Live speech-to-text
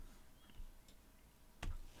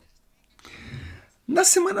Na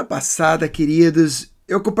semana passada, queridos,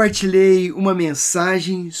 eu compartilhei uma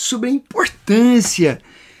mensagem sobre a importância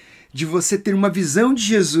de você ter uma visão de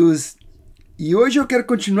Jesus. E hoje eu quero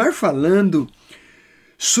continuar falando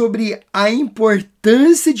sobre a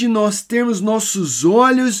importância de nós termos nossos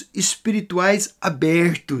olhos espirituais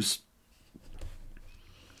abertos.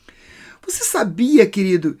 Você sabia,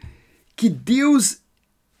 querido, que Deus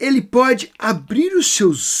ele pode abrir os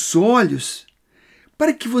seus olhos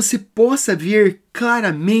para que você possa ver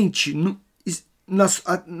claramente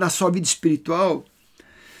na sua vida espiritual?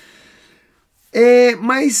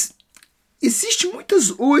 Mas existem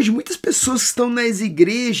muitas pessoas que estão nas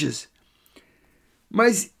igrejas,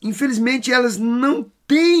 mas infelizmente elas não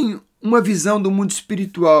têm uma visão do mundo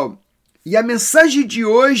espiritual. E a mensagem de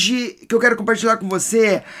hoje que eu quero compartilhar com você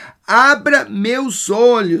é: abra meus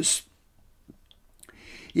olhos.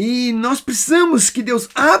 E nós precisamos que Deus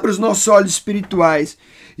abra os nossos olhos espirituais.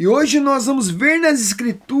 E hoje nós vamos ver nas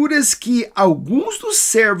Escrituras que alguns dos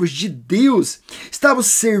servos de Deus estavam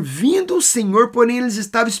servindo o Senhor, porém eles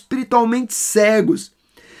estavam espiritualmente cegos.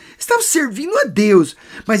 Estavam servindo a Deus,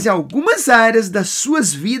 mas em algumas áreas das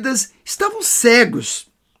suas vidas estavam cegos.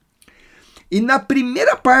 E na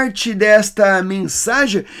primeira parte desta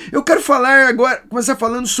mensagem, eu quero começar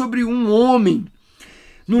falando sobre um homem,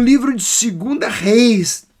 no livro de 2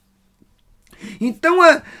 Reis. Então,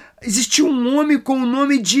 existia um homem com o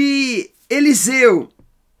nome de Eliseu.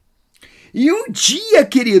 E um dia,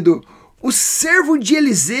 querido, o servo de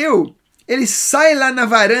Eliseu, ele sai lá na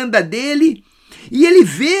varanda dele e ele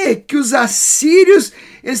vê que os assírios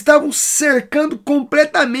estavam cercando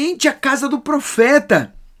completamente a casa do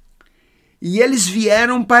profeta. E eles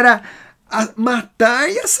vieram para matar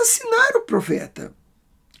e assassinar o profeta.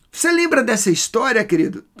 Você lembra dessa história,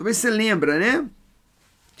 querido? Talvez você lembra, né?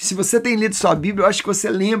 Se você tem lido sua Bíblia, eu acho que você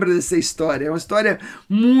lembra dessa história. É uma história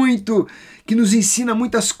que nos ensina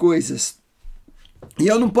muitas coisas. E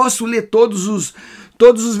eu não posso ler todos os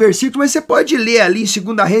versículos, mas você pode ler ali em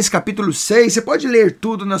 2 Reis capítulo 6, você pode ler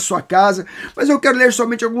tudo na sua casa, mas eu quero ler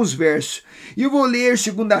somente alguns versos. E eu vou ler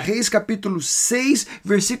 2 Reis capítulo 6,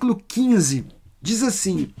 versículo 15. Diz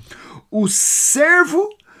assim: o servo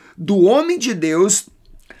do homem de Deus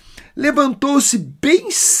levantou-se bem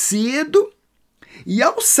cedo e,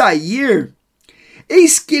 ao sair,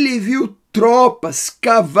 eis que ele viu tropas,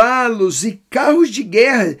 cavalos e carros de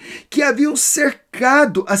guerra que haviam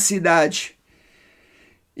cercado a cidade.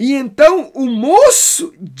 E então o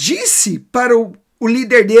moço disse para o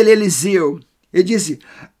líder dele, Eliseu, ele disse: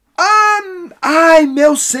 ai,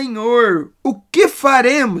 meu senhor, o que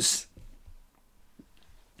faremos?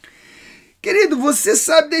 Querido, você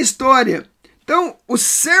sabe da história. Então, o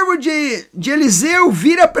servo de Eliseu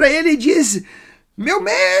vira para ele e diz: meu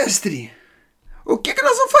mestre, o que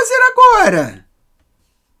nós vamos fazer agora?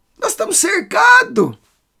 Nós estamos cercados.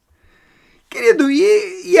 Querido,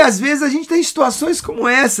 e às vezes a gente tem situações como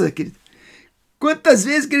essa, querido. Quantas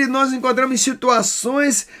vezes, querido, nós nos encontramos em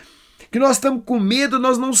situações que nós estamos com medo,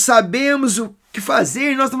 nós não sabemos o que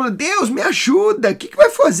fazer, nós estamos falando: Deus, me ajuda, o que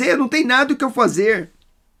vai fazer? Não tem nada o que eu fazer.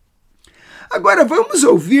 Agora vamos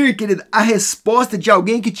ouvir, querido, a resposta de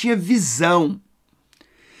alguém que tinha visão.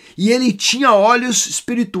 E ele tinha olhos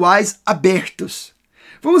espirituais abertos.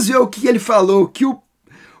 Vamos ver o que ele falou,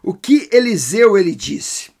 o que Eliseu ele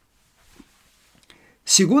disse.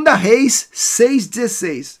 2 Reis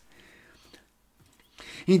 6,16.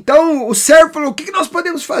 Então o servo falou: o que nós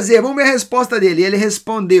podemos fazer? Vamos ver a resposta dele. Ele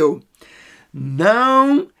respondeu: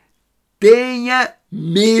 não tenha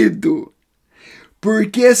medo,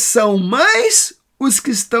 porque são mais os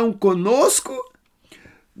que estão conosco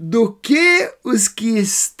do que os que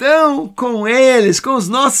estão com eles, com os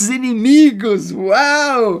nossos inimigos.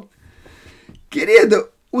 Uau! Querido,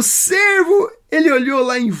 o servo, ele olhou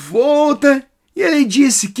lá em volta e ele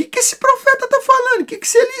disse: o que esse profeta está falando? O que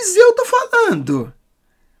esse Eliseu está falando?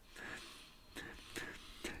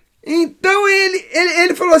 Então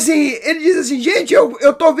ele falou assim, ele diz assim: gente, eu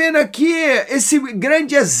estou vendo aqui esse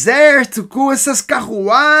grande exército com essas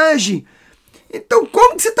carruagens. Então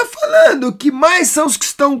como que você está falando que mais são os que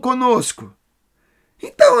estão conosco?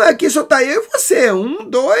 Então aqui só está eu e você, 1,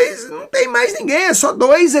 2, não tem mais ninguém, é só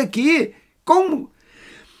 2 aqui. Como?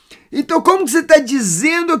 Então como que você está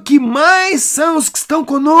dizendo que mais são os que estão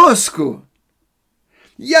conosco?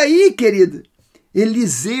 E aí, querido,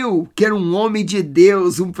 Eliseu, que era um homem de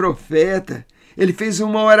Deus, um profeta, ele fez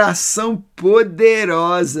uma oração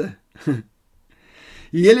poderosa.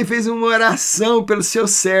 E ele fez uma oração pelo seu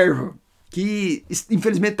servo, que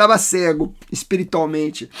infelizmente estava cego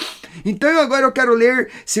espiritualmente. Então agora eu quero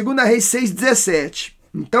ler 2 Reis 6,17.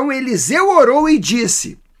 Então Eliseu orou e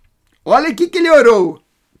disse, olha aqui que ele orou: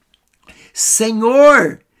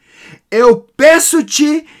 Senhor, eu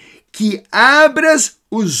peço-te que abras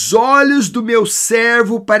os olhos do meu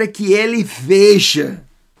servo para que ele veja.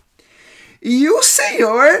 E o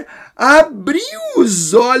Senhor abriu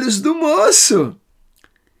os olhos do moço.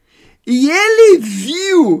 E ele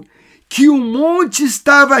viu que o monte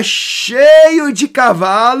estava cheio de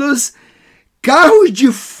cavalos, carros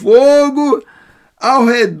de fogo ao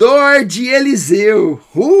redor de Eliseu.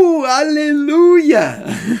 Aleluia!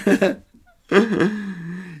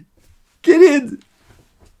 Querido,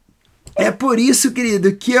 é por isso,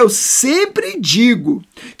 querido, que eu sempre digo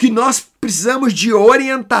que nós precisamos de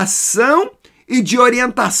orientação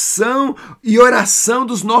e oração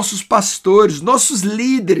dos nossos pastores, nossos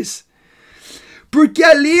líderes. Porque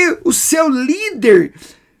ali o seu líder,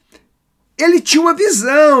 ele tinha uma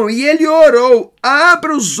visão e ele orou: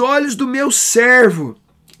 abra os olhos do meu servo.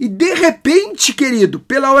 E de repente, querido,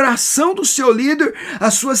 pela oração do seu líder,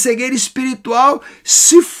 a sua cegueira espiritual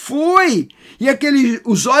se foi. E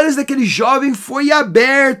os olhos daquele jovem foi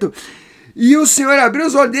aberto. E o Senhor abriu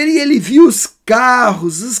os olhos dele e ele viu os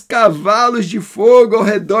carros, os cavalos de fogo ao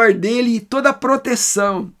redor dele e toda a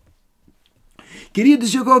proteção.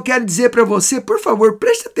 Queridos, o que eu quero dizer para você, por favor,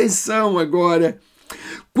 preste atenção agora.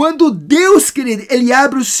 Quando Deus, querido, ele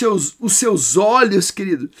abre os seus olhos,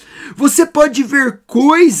 querido, você pode ver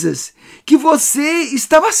coisas que você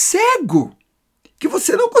estava cego, que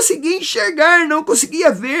você não conseguia enxergar, não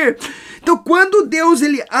conseguia ver. Então, quando Deus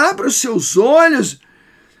ele abre os seus olhos,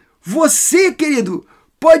 você, querido,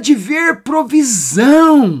 pode ver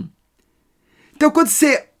provisão. Então, quando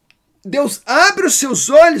Deus abre os seus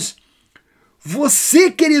olhos,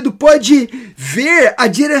 você, querido, pode ver a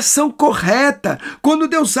direção correta. Quando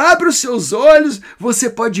Deus abre os seus olhos,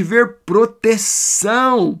 você pode ver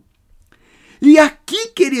proteção. E aqui,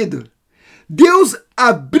 querido, Deus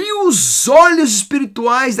abriu os olhos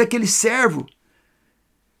espirituais daquele servo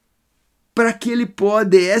para que ele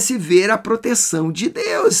pudesse ver a proteção de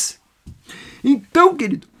Deus. Então,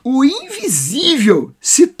 querido, o invisível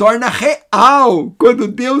se torna real quando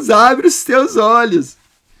Deus abre os seus olhos.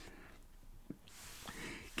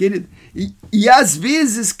 Querido, e às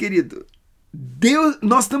vezes, querido,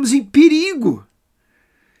 nós estamos em perigo.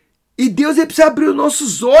 E Deus precisa abrir os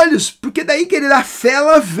nossos olhos, porque daí, querido, a fé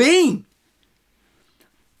ela vem.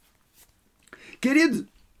 Querido,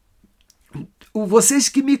 vocês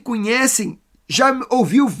que me conhecem já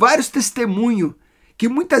ouviu vários testemunhos que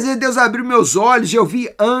muitas vezes Deus abriu meus olhos e eu vi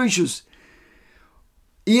anjos.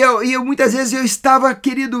 E eu muitas vezes eu estava,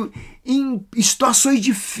 querido, em situações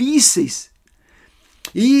difíceis.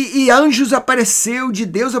 E anjos de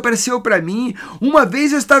Deus apareceu para mim. Uma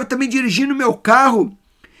vez eu estava também dirigindo meu carro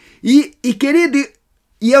e querido,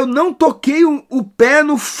 eu não toquei o pé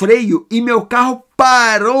no freio e meu carro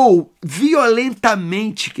parou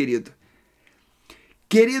violentamente, querido.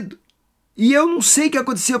 Querido, e eu não sei o que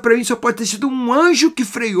aconteceu para mim, só pode ter sido um anjo que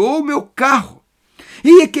freou o meu carro.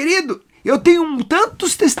 E, querido, eu tenho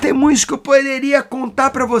tantos testemunhos que eu poderia contar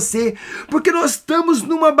para você, porque nós estamos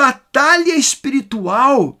numa batalha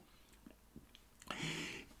espiritual.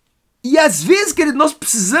 E às vezes, querido, nós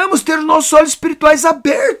precisamos ter os nossos olhos espirituais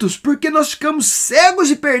abertos, porque nós ficamos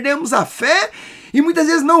cegos e perdemos a fé, e muitas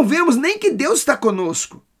vezes não vemos nem que Deus está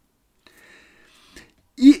conosco.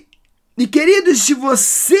 E querido, se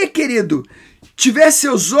você, querido, tiver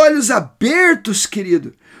seus olhos abertos,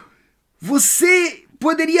 querido, você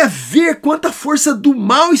poderia ver quanta força do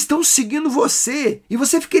mal estão seguindo você. E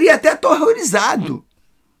você ficaria até aterrorizado.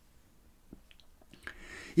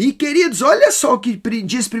 E, queridos, olha só o que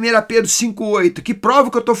diz 1 Pedro 5,8, que prova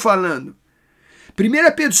o que eu estou falando.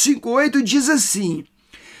 1 Pedro 5,8 diz assim: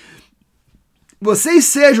 vocês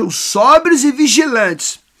sejam sóbrios e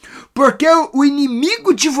vigilantes, porque o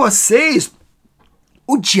inimigo de vocês,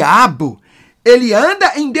 o diabo, ele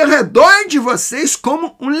anda em derredor de vocês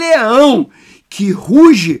como um leão que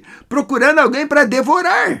ruge procurando alguém para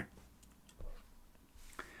devorar.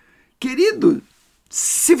 Querido,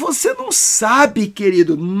 se você não sabe,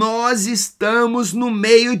 querido, nós estamos no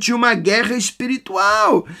meio de uma guerra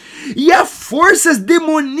espiritual. E há forças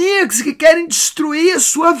demoníacas que querem destruir a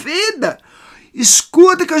sua vida.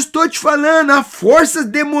 Escuta o que eu estou te falando. Há forças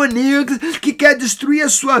demoníacas que querem destruir a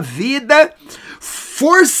sua vida.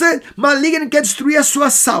 Força maligna que quer destruir a sua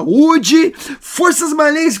saúde. Forças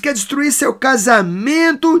malignas que quer destruir seu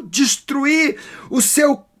casamento. Destruir o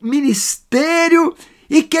seu ministério.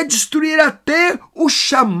 E quer destruir até o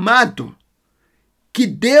chamado que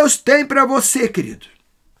Deus tem para você, querido.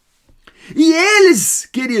 E eles,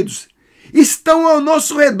 queridos, estão ao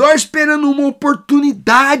nosso redor esperando uma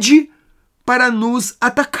oportunidade para nos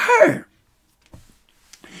atacar.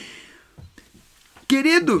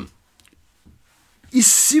 Querido,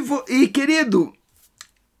 E querido,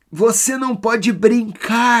 você não pode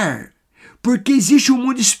brincar, porque existe um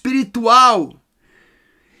mundo espiritual.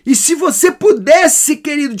 E se você pudesse,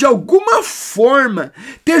 querido, de alguma forma,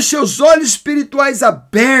 ter seus olhos espirituais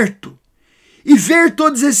abertos e ver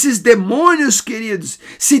todos esses demônios, queridos,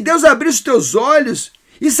 se Deus abrisse os teus olhos,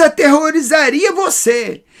 isso aterrorizaria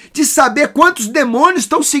você, de saber quantos demônios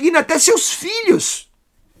estão seguindo até seus filhos.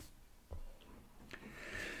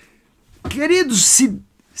 Queridos,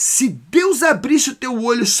 se Deus abrisse o teu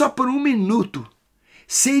olho só por um minuto,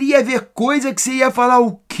 você iria ver coisa que você ia falar,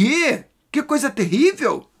 o quê? Que coisa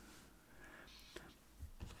terrível!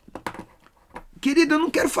 Querido, eu não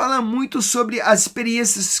quero falar muito sobre as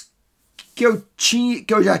experiências que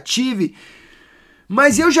eu já tive,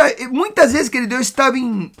 mas muitas vezes, querido, eu estava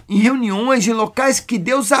em reuniões, em locais que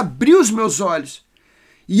Deus abriu os meus olhos.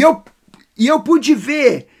 E eu pude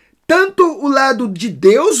ver tanto o lado de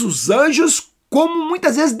Deus, os anjos, como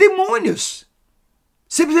muitas vezes demônios.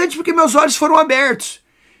 Simplesmente porque meus olhos foram abertos.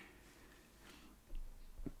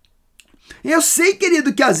 Eu sei,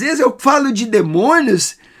 querido, que às vezes eu falo de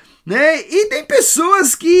demônios, né? E tem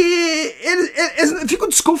pessoas que eles ficam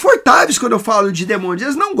desconfortáveis quando eu falo de demônios.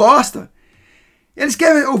 Eles não gostam. Eles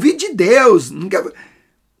querem ouvir de Deus.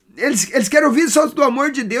 Eles querem ouvir só do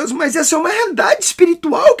amor de Deus, mas essa é uma realidade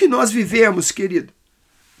espiritual que nós vivemos, querido.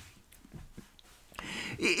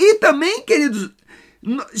 E também, queridos,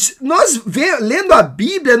 lendo a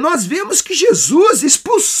Bíblia, nós vemos que Jesus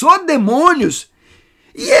expulsou demônios.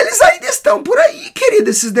 E eles ainda estão por aí,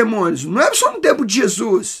 querido, esses demônios. Não é só no tempo de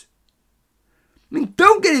Jesus.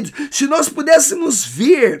 Então, queridos, se nós pudéssemos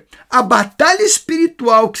ver a batalha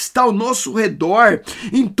espiritual que está ao nosso redor,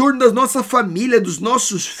 em torno da nossa família, dos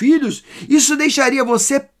nossos filhos, isso deixaria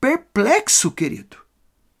você perplexo, querido.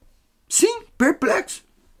 Sim, perplexo.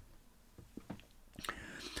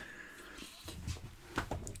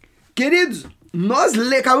 Queridos, nós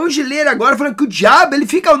acabamos de ler agora falando que o diabo ele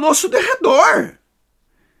fica ao nosso redor.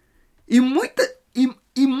 E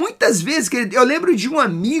muitas vezes, querido, eu lembro de um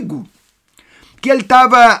amigo que ele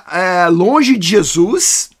estava longe de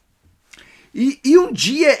Jesus, e um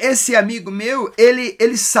dia esse amigo meu, ele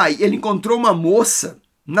encontrou uma moça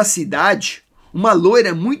na cidade, uma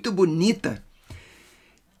loira muito bonita,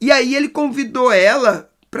 e aí ele convidou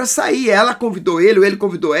ela para sair, ela convidou ele, ou ele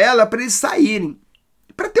convidou ela para eles saírem,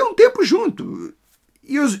 para ter um tempo junto,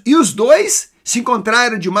 e os dois se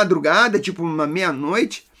encontraram de madrugada, tipo uma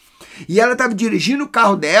meia-noite, e ela estava dirigindo o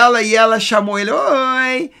carro dela, e ela chamou ele,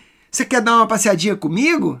 oi, você quer dar uma passeadinha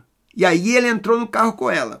comigo? E aí ele entrou no carro com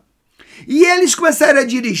ela. E eles começaram a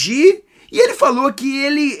dirigir, e ele falou que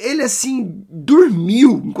ele assim,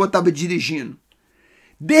 dormiu enquanto estava dirigindo.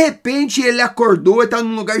 De repente ele acordou, estava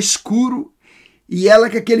num lugar escuro, e ela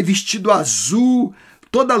com aquele vestido azul,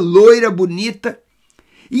 toda loira, bonita.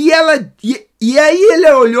 E aí ele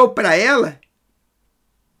olhou para ela,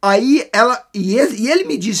 e ele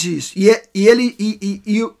me disse isso,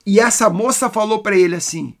 e essa moça falou para ele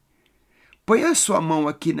assim, põe a sua mão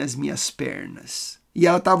aqui nas minhas pernas. E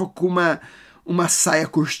ela estava com uma saia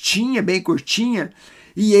curtinha, bem curtinha,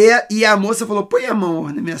 e a moça falou, põe a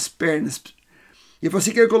mão nas minhas pernas. E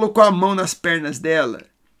você que ele colocou a mão nas pernas dela.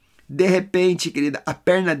 De repente, querida, a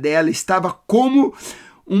perna dela estava como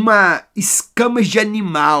uma escamas de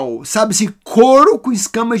animal, sabe assim, couro com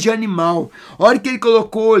escamas de animal. A hora que ele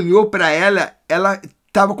olhou para ela, ela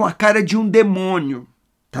estava com a cara de um demônio,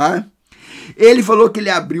 tá? Ele falou que ele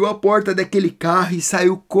abriu a porta daquele carro e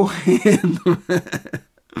saiu correndo.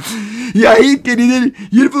 E aí, querido,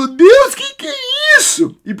 ele falou, Deus, que é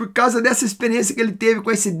isso? E por causa dessa experiência que ele teve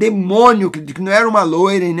com esse demônio, que não era uma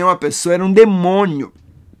loira e nem uma pessoa, era um demônio.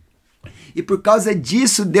 E por causa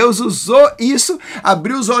disso, Deus usou isso,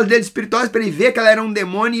 abriu os olhos dele espirituais para ele ver que ela era um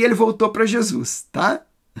demônio e ele voltou para Jesus, tá?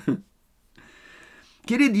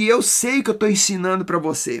 Querido, e eu sei o que eu estou ensinando para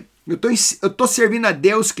você. Eu estou servindo a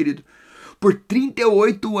Deus, querido, por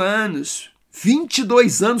 38 anos,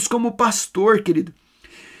 22 anos como pastor, querido.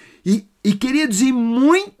 E queridos, e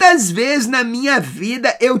muitas vezes na minha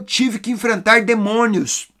vida eu tive que enfrentar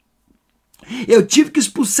demônios. Eu tive que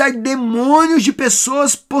expulsar demônios de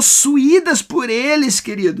pessoas possuídas por eles,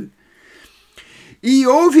 querido. E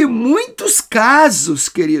houve muitos casos,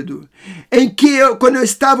 querido, em que quando eu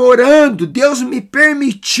estava orando, Deus me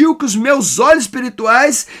permitiu que os meus olhos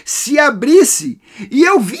espirituais se abrissem. E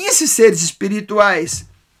eu vi esses seres espirituais.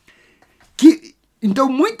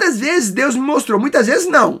 Então, muitas vezes Deus me mostrou, muitas vezes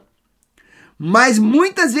não. Mas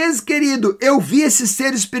muitas vezes, querido, eu vi esses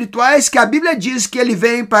seres espirituais que a Bíblia diz que ele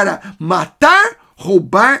vem para matar,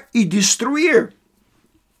 roubar e destruir.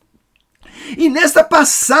 E nesta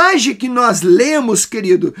passagem que nós lemos,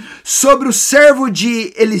 querido, sobre o servo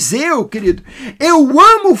de Eliseu, querido, eu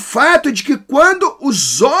amo o fato de que quando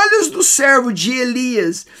os olhos do servo de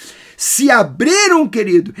Elias se abriram,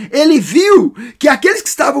 querido, ele viu que aqueles que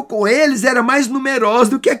estavam com eles eram mais numerosos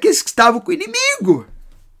do que aqueles que estavam com o inimigo.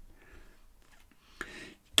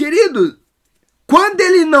 Querido, quando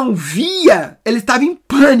ele não via, ele estava em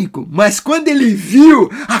pânico, mas quando ele viu,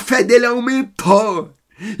 a fé dele aumentou.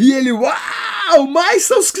 E ele, uau, mais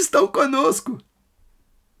são os que estão conosco.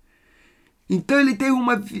 Então ele tem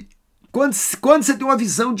quando você tem uma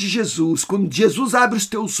visão de Jesus, quando Jesus abre os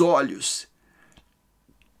teus olhos,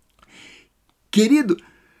 querido,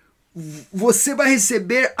 você vai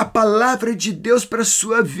receber a palavra de Deus para a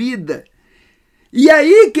sua vida. E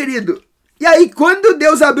aí, querido, quando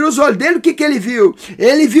Deus abriu os olhos dele, o que ele viu?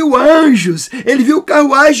 Ele viu anjos, ele viu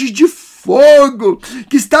carruagens de fogo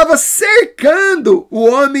que estava cercando o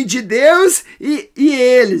homem de Deus e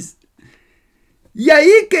eles. E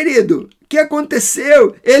aí, querido, o que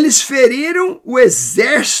aconteceu? Eles feriram o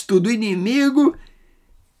exército do inimigo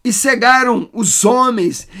e cegaram os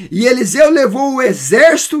homens. E Eliseu levou o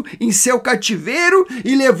exército em seu cativeiro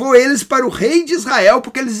e levou eles para o rei de Israel,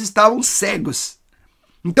 porque eles estavam cegos.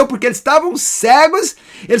 Então, porque eles estavam cegos,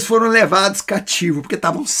 eles foram levados cativos, porque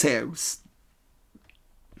estavam cegos.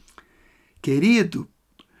 Querido,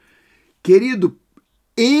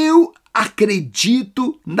 eu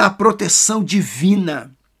acredito na proteção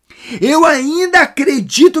divina. Eu ainda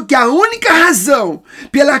acredito que a única razão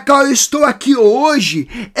pela qual eu estou aqui hoje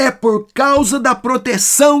é por causa da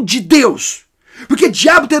proteção de Deus. Porque o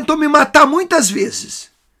diabo tentou me matar muitas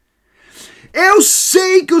vezes. Eu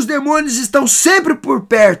sei que os demônios estão sempre por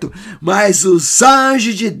perto, mas os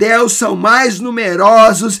anjos de Deus são mais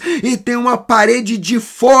numerosos e tem uma parede de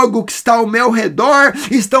fogo que está ao meu redor,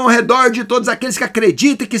 estão ao redor de todos aqueles que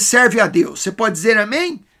acreditam e que servem a Deus. Você pode dizer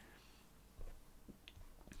amém?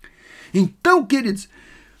 Então, queridos,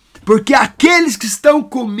 porque aqueles que estão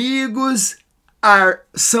comigo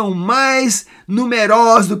são mais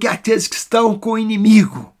numerosos do que aqueles que estão com o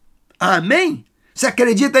inimigo. Amém? Você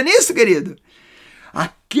acredita nisso, querido?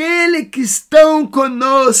 Aqueles que estão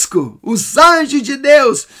conosco, os anjos de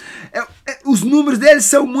Deus, os números deles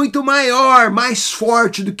são muito maior, mais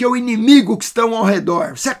forte do que o inimigo que estão ao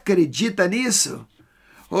redor. Você acredita nisso?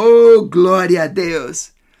 Oh, glória a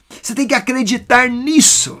Deus! Você tem que acreditar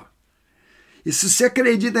nisso. E se você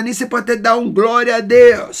acredita nisso, você pode até dar um glória a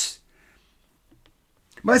Deus.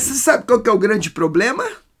 Mas você sabe qual que é o grande problema?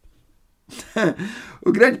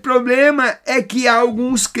 O grande problema é que há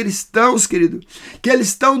alguns cristãos, querido, que eles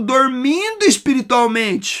estão dormindo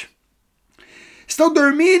espiritualmente. Estão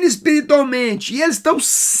dormindo espiritualmente e eles estão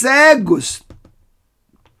cegos.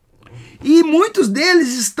 E muitos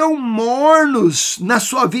deles estão mornos na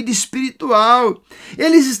sua vida espiritual.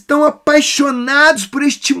 Eles estão apaixonados por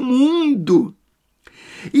este mundo.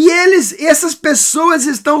 E essas pessoas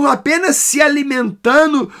estão apenas se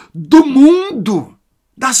alimentando do mundo,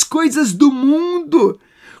 das coisas do mundo.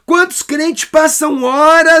 Quantos crentes passam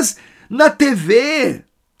horas na TV,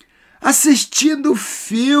 assistindo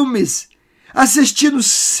filmes, assistindo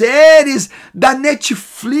séries da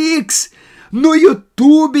Netflix, no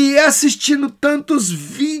YouTube, assistindo tantos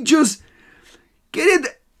vídeos.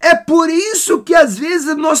 Querida, é por isso que às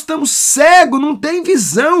vezes nós estamos cegos, não tem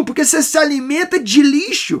visão, porque você se alimenta de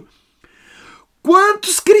lixo.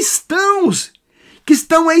 Quantos cristãos que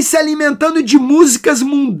estão aí se alimentando de músicas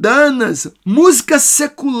mundanas, música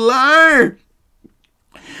secular,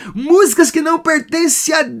 músicas que não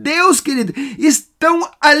pertencem a Deus, querido,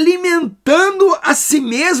 estão alimentando a si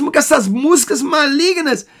mesmo com essas músicas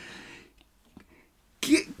malignas.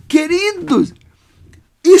 Queridos,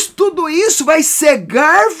 tudo isso vai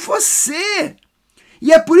cegar você.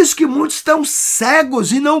 E é por isso que muitos estão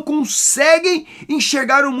cegos e não conseguem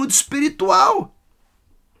enxergar o mundo espiritual.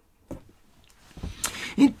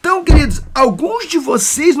 Então, queridos, alguns de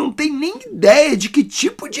vocês não têm nem ideia de que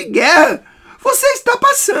tipo de guerra você está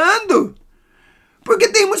passando. Porque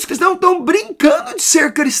tem muitos cristãos que estão brincando de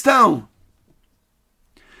ser cristão.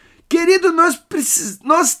 Querido, nós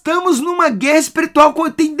estamos numa guerra espiritual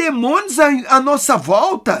quando tem demônios à nossa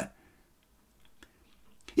volta.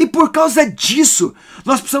 E por causa disso,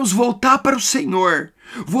 nós precisamos voltar para o Senhor.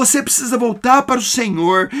 Você precisa voltar para o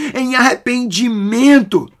Senhor em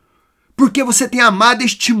arrependimento, porque você tem amado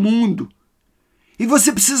este mundo. E você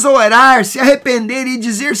precisa orar, se arrepender e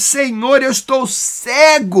dizer: Senhor, eu estou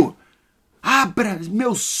cego. Abra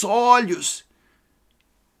meus olhos.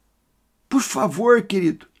 Por favor,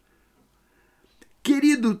 querido.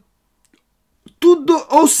 Querido,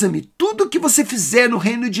 ouça-me, tudo que você fizer no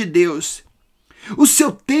reino de Deus, o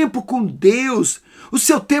seu tempo com Deus, o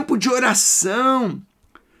seu tempo de oração,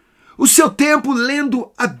 o seu tempo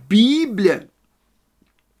lendo a Bíblia,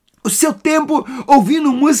 o seu tempo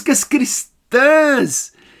ouvindo músicas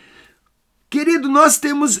cristãs. Querido,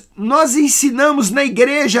 nós ensinamos na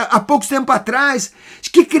igreja há pouco tempo atrás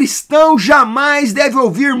que cristão jamais deve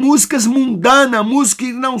ouvir músicas mundanas, músicas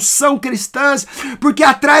que não são cristãs, porque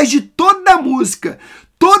atrás de toda música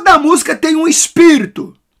tem um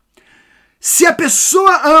espírito. Se a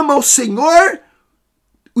pessoa ama o Senhor,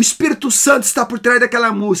 o Espírito Santo está por trás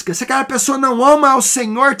daquela música. Se aquela pessoa não ama ao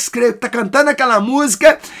Senhor, que está cantando aquela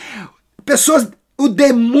música, o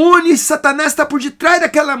demônio e Satanás está por detrás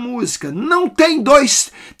daquela música. Não tem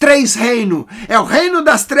 2, 3 reinos. É o reino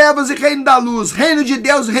das trevas e o reino da luz. Reino de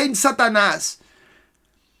Deus e reino de Satanás.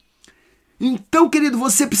 Então, querido,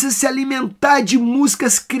 você precisa se alimentar de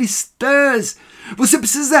músicas cristãs. Você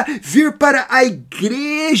precisa vir para a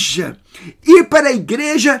igreja. Ir para a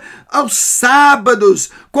igreja aos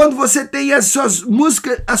sábados. Quando você tem as suas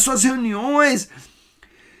músicas, as suas reuniões.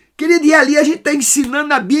 Querido, e ali a gente está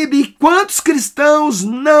ensinando a Bíblia. E quantos cristãos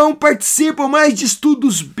não participam mais de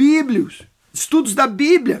estudos bíblicos? Estudos da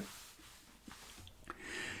Bíblia.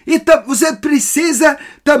 Então você precisa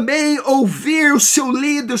também ouvir o seu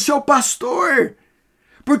líder, o seu pastor.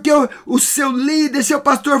 Porque o seu líder, seu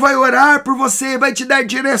pastor vai orar por você, vai te dar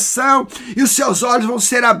direção. E os seus olhos vão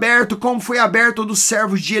ser abertos, como foi aberto dos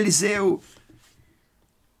servos de Eliseu.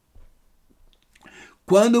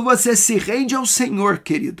 Quando você se rende ao Senhor,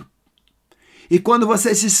 querido, e quando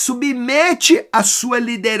você se submete à sua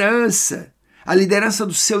liderança, à liderança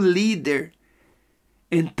do seu líder,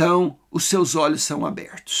 então os seus olhos são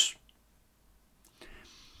abertos.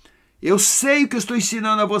 Eu sei o que eu estou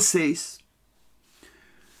ensinando a vocês,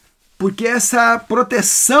 porque essa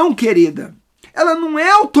proteção, querida, ela não é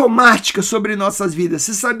automática sobre nossas vidas.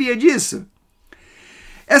 Você sabia disso?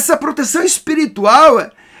 Essa proteção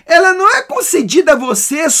espiritual, ela não é concedida a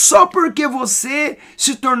você só porque você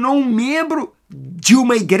se tornou um membro de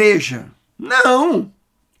uma igreja. Não.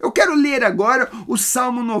 Eu quero ler agora o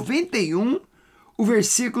Salmo 91, o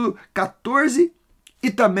versículo 14 e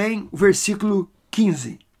também o versículo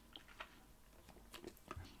 15.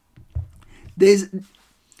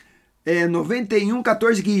 91,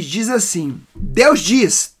 14, que diz assim: Deus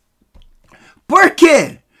diz,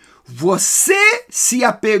 porque você se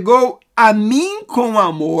apegou a mim com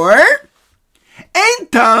amor,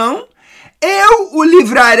 então eu o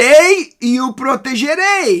livrarei e o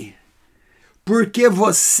protegerei, porque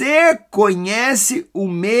você conhece o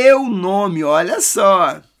meu nome. Olha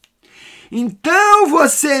só. Então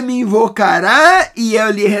você me invocará e eu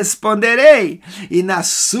lhe responderei, e na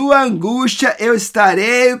sua angústia eu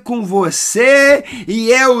estarei com você, e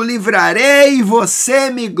eu o livrarei e você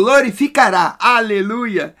me glorificará.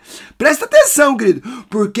 Aleluia! Presta atenção, querido,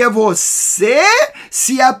 porque você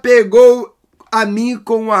se apegou a mim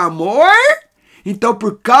com amor, então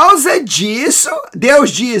por causa disso,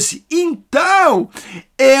 Deus disse, então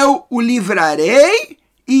eu o livrarei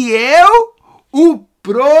e eu o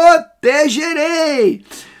protegerei.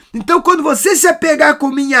 Então, quando você se apegar com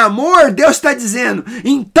meu amor, Deus está dizendo,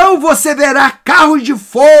 então você verá carros de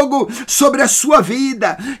fogo sobre a sua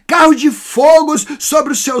vida, carros de fogo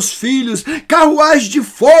sobre os seus filhos, carruagem de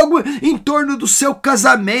fogo em torno do seu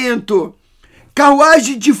casamento,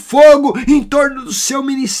 carruagem de fogo em torno do seu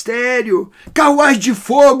ministério, carruagem de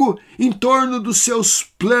fogo em torno dos seus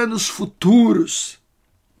planos futuros.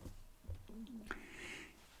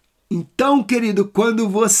 Então, querido, quando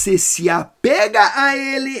você se apega a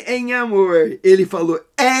Ele em amor, Ele falou,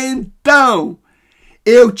 então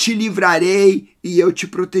eu te livrarei e eu te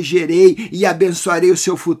protegerei e abençoarei o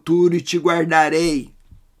seu futuro e te guardarei.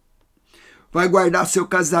 Vai guardar o seu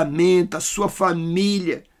casamento, a sua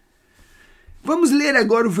família. Vamos ler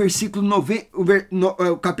agora o versículo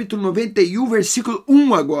o capítulo 91, versículo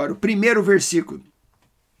 1 agora, o primeiro versículo.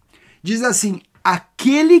 Diz assim,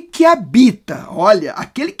 aquele que habita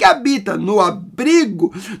no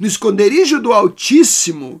abrigo, no esconderijo do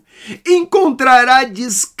Altíssimo, encontrará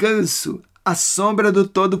descanso à sombra do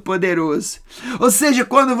Todo-Poderoso. Ou seja,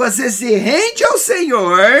 quando você se rende ao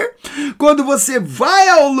Senhor, quando você vai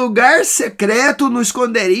ao lugar secreto, no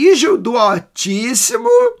esconderijo do Altíssimo,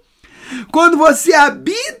 quando você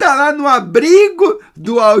habita lá no abrigo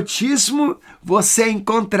do Altíssimo, você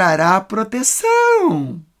encontrará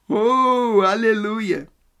proteção. Oh, aleluia!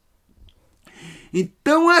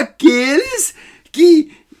 Então aqueles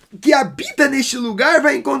que habitam neste lugar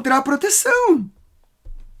vai encontrar proteção.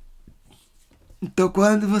 Então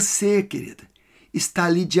quando você, querida, está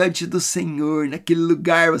ali diante do Senhor, naquele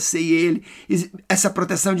lugar, você e ele. Essa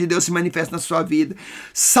proteção de Deus se manifesta na sua vida.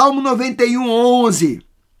 Salmo 91, 11.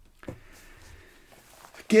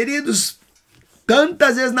 Queridos,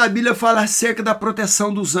 tantas vezes na Bíblia fala acerca da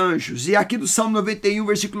proteção dos anjos. E aqui do Salmo 91,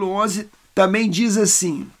 versículo 11, também diz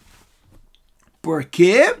assim: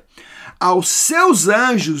 porque aos seus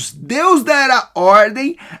anjos Deus dará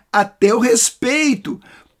ordem a teu respeito,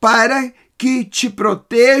 para que te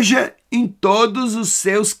proteja em todos os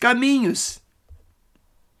seus caminhos.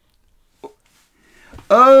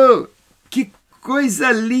 Oh, que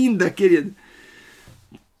coisa linda, querido.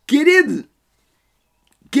 Querido,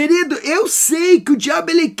 eu sei que o diabo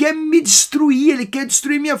ele quer me destruir, ele quer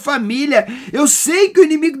destruir minha família. Eu sei que o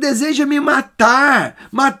inimigo deseja me matar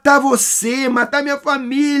você, matar minha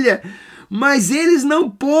família. Mas eles não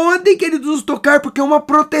podem, queridos, nos tocar, porque é uma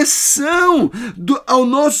proteção ao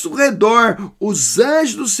nosso redor. Os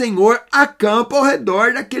anjos do Senhor acampam ao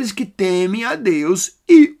redor daqueles que temem a Deus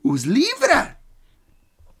e os livra.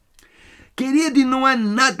 Querido, e não há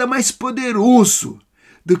nada mais poderoso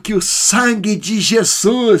do que o sangue de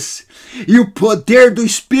Jesus e o poder do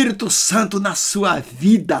Espírito Santo na sua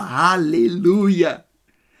vida. Aleluia!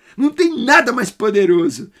 Não tem nada mais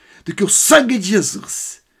poderoso do que o sangue de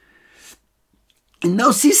Jesus. E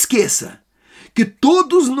não se esqueça que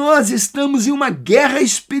todos nós estamos em uma guerra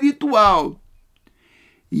espiritual.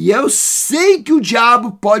 E eu sei que o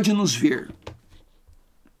diabo pode nos ver.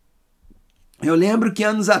 Eu lembro que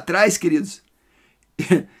anos atrás, queridos,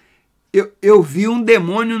 eu vi um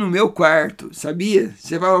demônio no meu quarto, sabia?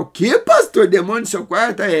 Você fala, o que, pastor? Demônio no seu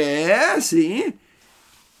quarto? É, sim.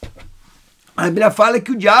 A Bíblia fala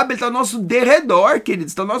que o diabo está ao nosso derredor,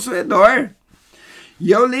 queridos, está ao nosso redor.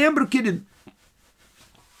 E eu lembro, querido,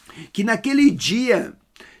 que naquele dia,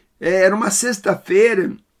 era uma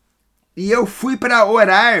sexta-feira, e eu fui para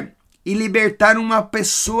orar e libertar uma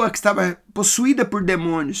pessoa que estava possuída por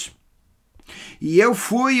demônios. E eu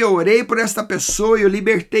orei por esta pessoa, eu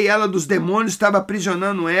libertei ela dos demônios, estava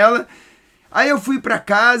aprisionando ela. Aí eu fui para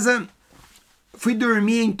casa, fui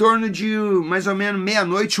dormir em torno de mais ou menos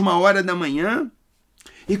meia-noite, 1h da manhã.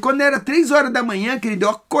 E quando era 3h da manhã, querido, eu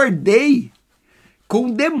acordei com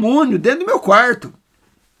um demônio dentro do meu quarto.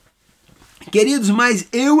 Queridos, mas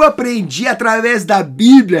eu aprendi através da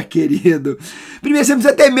Bíblia, querido. Primeiro, você não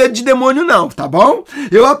precisa ter medo de demônio não, tá bom?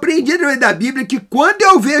 Eu aprendi através da Bíblia que quando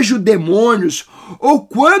eu vejo demônios, ou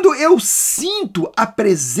quando eu sinto a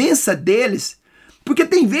presença deles, porque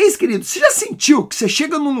tem vezes, querido, você já sentiu que você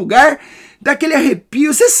chega num lugar, dá aquele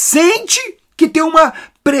arrepio, você sente que tem uma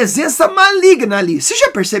presença maligna ali. Você já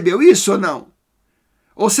percebeu isso ou não?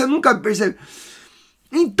 Ou você nunca percebeu?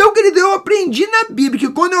 Então, querido, eu aprendi na Bíblia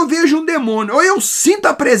que quando eu vejo um demônio ou eu sinto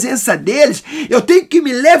a presença deles, eu tenho que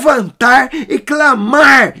me levantar e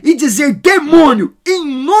clamar e dizer: demônio, em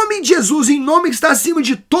nome de Jesus, em nome que está acima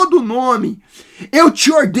de todo nome, eu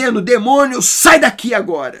te ordeno, demônio, sai daqui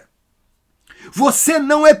agora. Você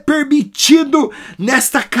não é permitido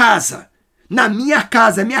nesta casa, na minha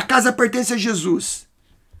casa pertence a Jesus.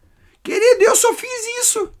 Querido, eu só fiz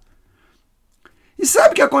isso. E sabe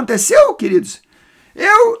o que aconteceu, queridos?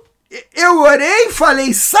 Eu orei e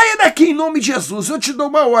falei: saia daqui em nome de Jesus, eu te dou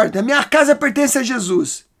uma ordem, a minha casa pertence a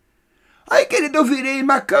Jesus. Aí, querido, eu virei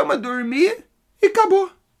na cama, dormi e acabou.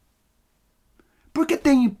 Porque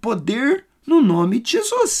tem poder no nome de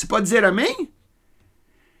Jesus. Você pode dizer amém?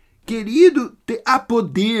 Querido, há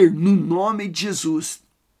poder no nome de Jesus.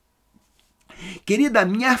 Querida, a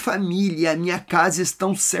minha família e a minha casa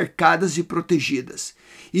estão cercadas e protegidas.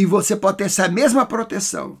 E você pode ter essa mesma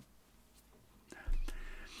proteção.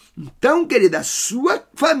 Então, querida, a sua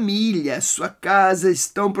família, a sua casa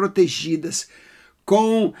estão protegidas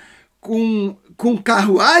com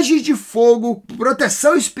carruagens de fogo,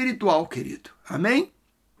 proteção espiritual, querido. Amém?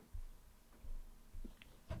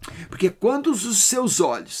 Porque quando os seus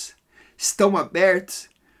olhos estão abertos,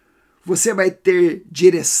 você vai ter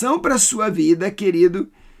direção para a sua vida,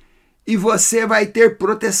 querido, e você vai ter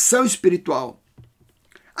proteção espiritual.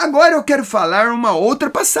 Agora eu quero falar uma outra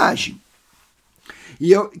passagem.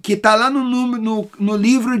 Que está lá no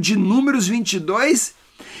livro de Números 22,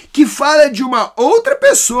 que fala de uma outra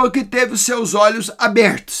pessoa que teve os seus olhos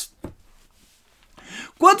abertos.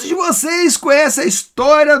 Quantos de vocês conhecem a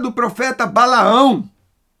história do profeta Balaão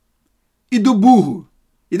e do burro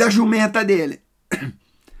e da jumenta dele?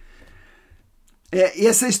 E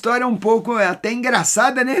essa história é um pouco até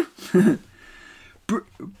engraçada, né?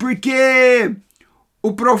 Porque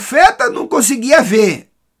o profeta não conseguia ver,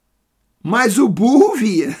 mas o burro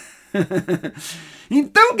via.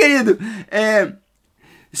 Então, querido,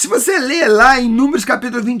 se você ler lá em Números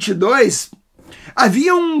capítulo 22,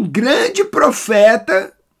 havia um grande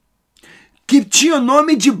profeta que tinha o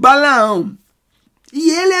nome de Balaão. E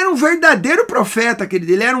ele era um verdadeiro profeta,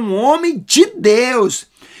 querido. Ele era um homem de Deus.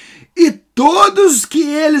 E tudo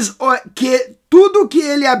que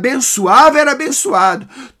ele abençoava era abençoado.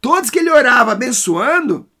 Todos que ele orava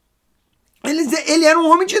abençoando, ele era um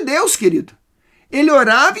homem de Deus, querido. Ele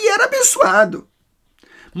orava e era abençoado.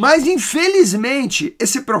 Mas, infelizmente,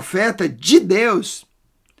 esse profeta de Deus,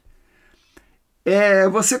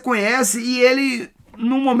 você conhece, e ele,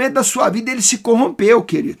 num momento da sua vida, ele se corrompeu,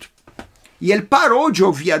 querido. E ele parou de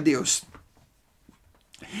ouvir a Deus.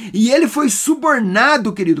 E ele foi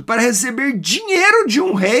subornado, querido, para receber dinheiro de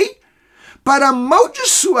um rei para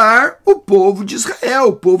amaldiçoar o povo de Israel,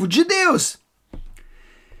 o povo de Deus.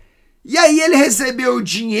 E aí ele recebeu o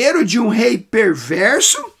dinheiro de um rei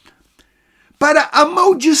perverso para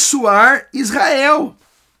amaldiçoar Israel.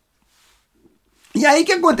 E aí o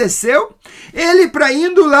que aconteceu? Ele,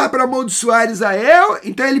 indo lá para amaldiçoar Israel,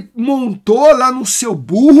 então ele montou lá no seu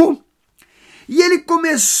burro, e ele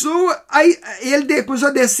começou a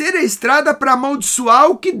descer a estrada para amaldiçoar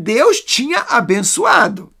o que Deus tinha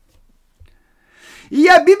abençoado. E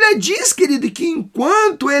a Bíblia diz, querido, que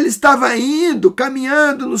enquanto ele estava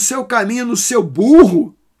caminhando no seu caminho, no seu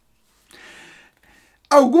burro,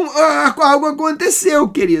 algo aconteceu,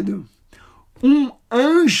 querido. Um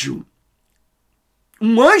anjo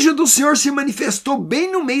do Senhor se manifestou bem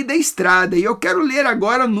no meio da estrada. E eu quero ler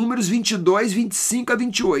agora Números 22, 25 a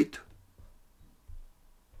 28.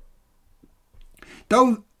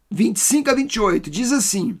 Então, 25 a 28, diz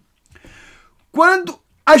assim: quando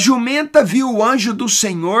a jumenta viu o anjo do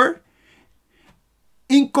Senhor,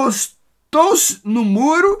 encostou-se no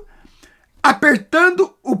muro,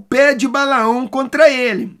 apertando o pé de Balaão contra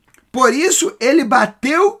ele. Por isso, ele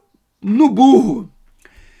bateu no burro.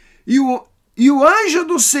 E o anjo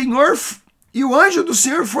do Senhor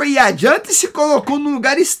foi adiante e se colocou num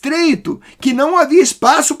lugar estreito, que não havia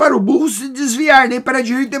espaço para o burro se desviar, nem para a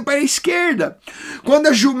direita nem para a esquerda. Quando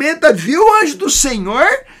a jumenta viu o anjo do Senhor,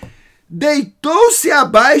 deitou-se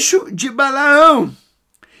abaixo de Balaão,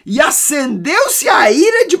 e acendeu-se a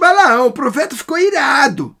ira de Balaão. O profeta ficou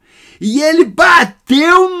irado, e ele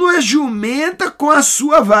bateu na jumenta com a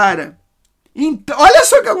sua vara. Então, olha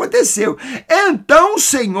só o que aconteceu. Então o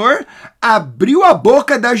Senhor abriu a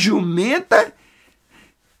boca da jumenta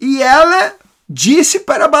e ela disse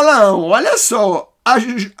para Balaão, olha só,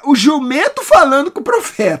 o jumento falando com o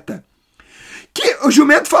profeta. O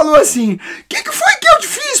jumento falou assim: que foi que eu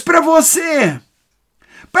fiz para você?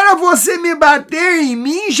 Para você me bater em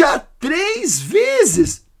mim já 3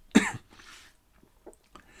 vezes.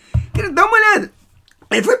 Querido, dá uma olhada.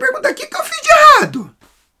 Ele foi perguntar: o que eu fiz de errado?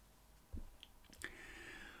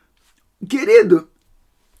 Querido,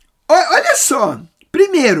 olha só.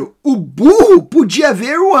 Primeiro, o burro podia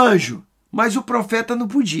ver o anjo, mas o profeta não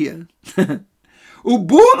podia. O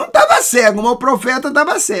burro não estava cego, mas o profeta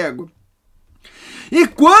estava cego. E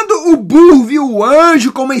quando o burro viu o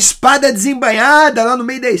anjo com uma espada desembainhada lá no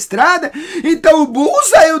meio da estrada, então o burro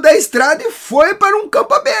saiu da estrada e foi para um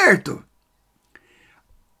campo aberto.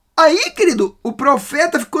 Aí, querido, o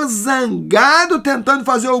profeta ficou zangado, tentando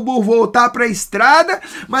fazer o burro voltar para a estrada,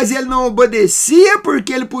 mas ele não obedecia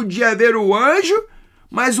porque ele podia ver o anjo,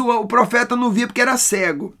 mas o profeta não via porque era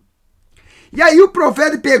cego. E aí o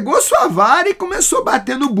profeta pegou sua vara e começou a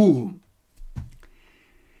bater no burro.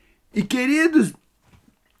 E, queridos,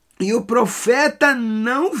 o profeta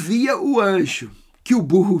não via o anjo que o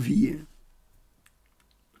burro via.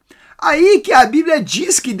 Aí que a Bíblia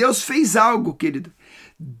diz que Deus fez algo, querido.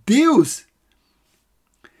 Deus,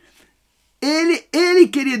 ele,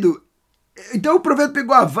 querido, então o profeta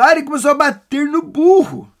pegou a vara e começou a bater no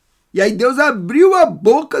burro. E aí Deus abriu a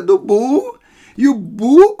boca do burro e o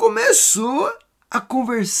burro começou a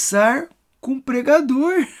conversar com o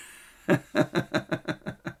pregador.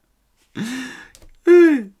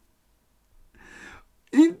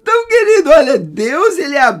 Então, querido, olha, Deus,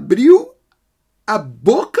 ele abriu a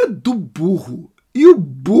boca do burro e o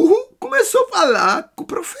burro começou a falar com o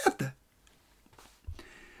profeta.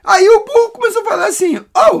 Aí o burro começou a falar assim: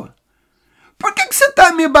 por que você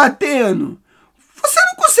está me batendo? Você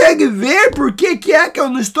não consegue ver por que é que eu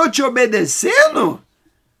não estou te obedecendo?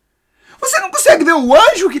 Você não consegue ver o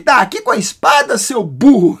anjo que está aqui com a espada, seu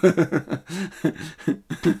burro?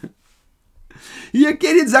 E,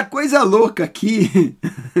 queridos, a coisa louca aqui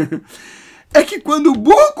é que quando o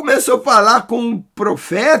burro começou a falar com o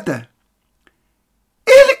profeta,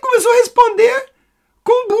 ele começou a responder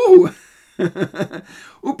com o burro.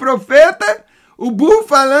 O burro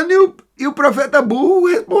falando e o profeta burro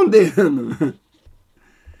respondendo.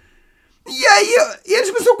 E aí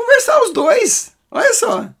eles começaram a conversar, os dois. Olha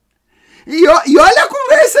só. E olha a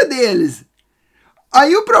conversa deles.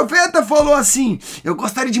 Aí o profeta falou assim: eu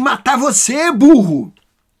gostaria de matar você, burro.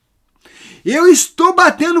 Eu estou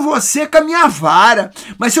batendo você com a minha vara,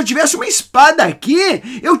 mas se eu tivesse uma espada aqui,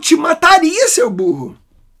 eu te mataria, seu burro.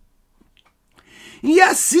 E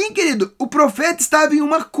assim, querido, o profeta estava em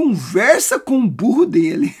uma conversa com o burro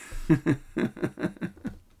dele.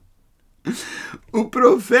 O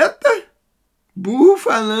profeta burro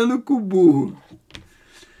falando com o burro.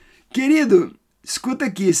 Querido, escuta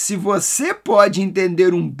aqui, se você pode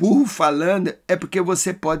entender um burro falando, é porque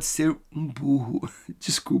você pode ser um burro.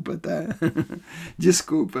 Desculpa, tá?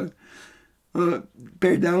 Desculpa.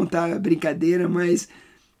 Perdão, tá? Brincadeira, mas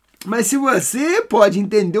se você pode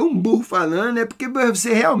entender um burro falando, é porque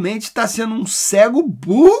você realmente está sendo um cego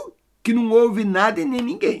burro que não ouve nada e nem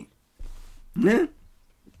ninguém, né?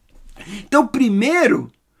 Então,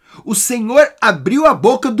 primeiro, o Senhor abriu a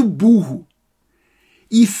boca do burro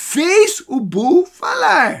e fez o burro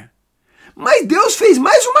falar. Mas Deus fez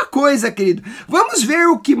mais uma coisa, querido. Vamos ver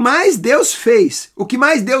o que mais Deus fez. O que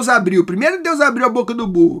mais Deus abriu. Primeiro Deus abriu a boca do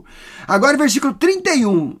burro. Agora versículo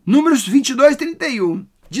 31. Números 22, 31.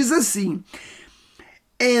 Diz assim: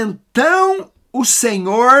 então o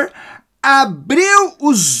Senhor abriu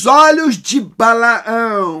os olhos de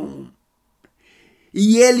Balaão.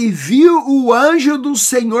 E ele viu o anjo do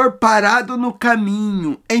Senhor parado no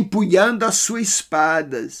caminho, empunhando as suas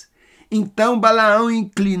espadas. Então Balaão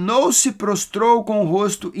inclinou-se e prostrou com o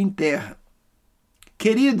rosto em terra.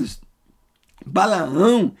 Queridos,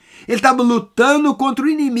 Balaão, ele estava lutando contra o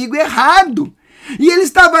inimigo errado. E ele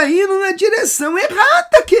estava indo na direção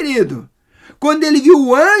errada, querido. Quando ele viu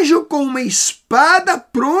o anjo com uma espada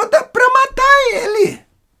pronta para matar ele.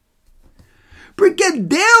 Porque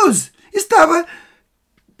Deus estava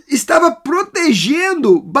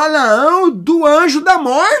protegendo Balaão do anjo da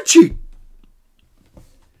morte.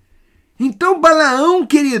 Então Balaão,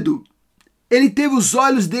 querido, ele teve os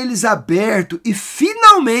olhos deles abertos e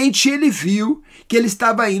finalmente ele viu que ele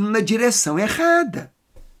estava indo na direção errada.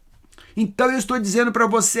 Então eu estou dizendo para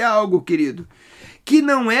você algo, querido, que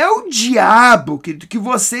não é o diabo, querido, que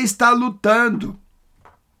você está lutando.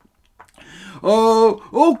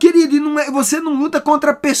 Querido, você não luta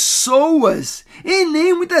contra pessoas e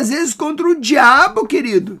nem muitas vezes contra o diabo,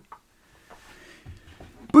 querido.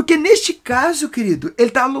 Porque neste caso, querido, ele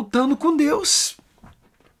está lutando com Deus.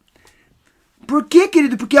 Por quê,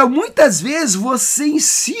 querido? Porque muitas vezes você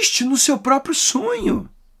insiste no seu próprio sonho.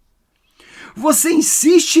 Você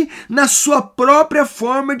insiste na sua própria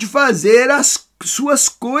forma de fazer as suas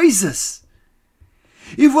coisas.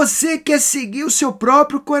 E você quer seguir o seu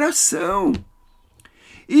próprio coração.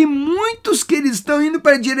 E muitos, queridos, estão indo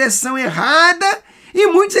para a direção errada e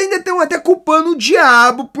muitos ainda estão até culpando o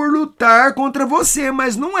diabo por lutar contra você,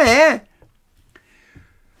 mas não é.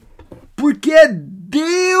 Porque é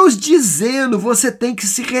Deus dizendo, você tem que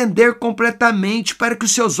se render completamente para que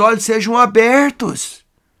os seus olhos sejam abertos.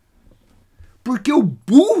 Porque o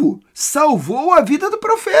burro salvou a vida do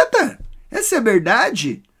profeta. Essa é a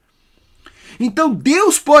verdade. Então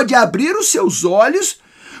Deus pode abrir os seus olhos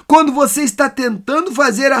quando você está tentando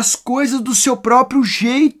fazer as coisas do seu próprio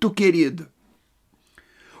jeito, querido.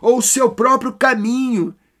 Ou o seu próprio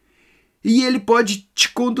caminho. E ele pode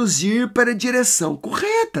te conduzir para a direção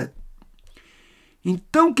correta.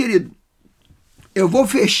 Então, querido, eu vou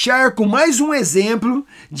fechar com mais um exemplo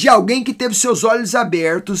de alguém que teve seus olhos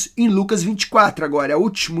abertos em Lucas 24 agora, é o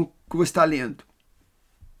último que eu vou estar lendo.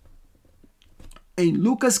 Em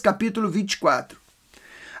Lucas capítulo 24.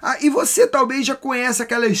 E você talvez já conhece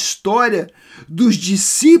aquela história dos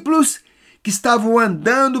discípulos que estavam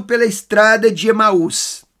andando pela estrada de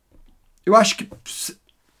Emaús. Eu acho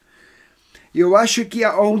que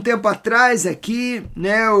há um tempo atrás aqui,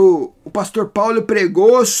 né, o pastor Paulo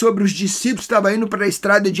pregou sobre os discípulos que estavam indo para a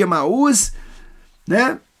estrada de Emaús,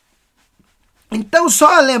 né? Então,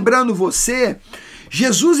 só lembrando você,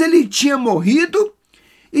 Jesus ele tinha morrido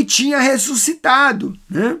e tinha ressuscitado,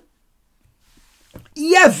 né?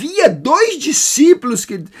 E havia 2 discípulos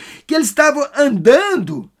que eles estavam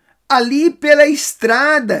andando ali pela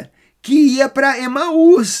estrada que ia para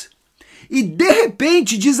Emaús. E de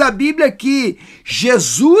repente diz a Bíblia que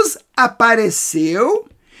Jesus apareceu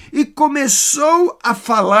e começou a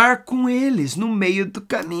falar com eles no meio do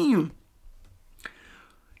caminho.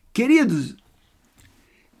 Queridos,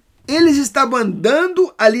 eles estavam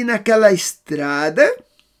andando ali naquela estrada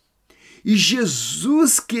e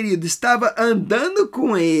Jesus, querido, estava andando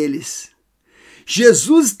com eles.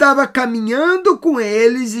 Jesus estava caminhando com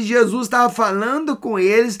eles e Jesus estava falando com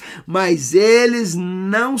eles, mas eles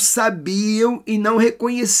não sabiam e não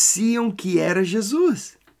reconheciam que era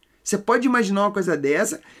Jesus. Você pode imaginar uma coisa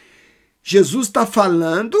dessa? Jesus está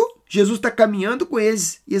falando, Jesus está caminhando com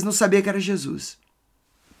eles e eles não sabiam que era Jesus.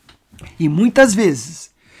 E muitas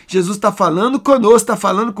vezes, Jesus está falando conosco, está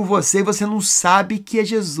falando com você e você não sabe que é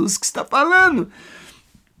Jesus que está falando.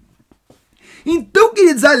 Então,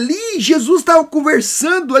 queridos, ali Jesus estava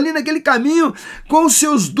conversando ali naquele caminho com os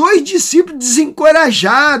seus 2 discípulos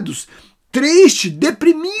desencorajados, tristes,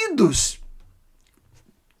 deprimidos.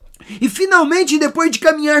 E finalmente, depois de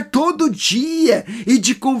caminhar todo dia e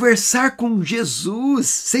de conversar com Jesus,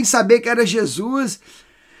 sem saber que era Jesus,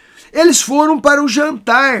 eles foram para o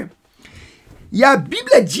jantar. E a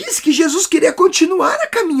Bíblia diz que Jesus queria continuar a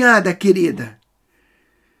caminhada, querida.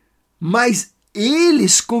 Mas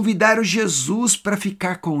eles convidaram Jesus para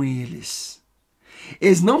ficar com eles.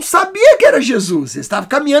 Eles não sabiam que era Jesus. Eles estavam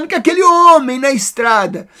caminhando com aquele homem na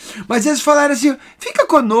estrada. Mas eles falaram assim, fica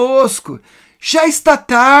conosco. Já está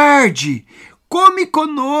tarde, come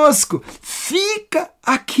conosco, fica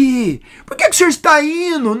aqui. Por que o senhor está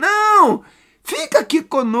indo? Não, fica aqui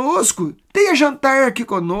conosco, tenha jantar aqui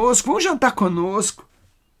conosco, vamos jantar conosco.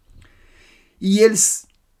 E eles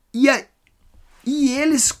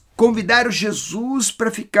convidaram Jesus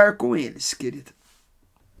para ficar com eles, querida.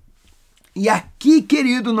 E aqui,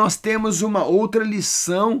 querido, nós temos uma outra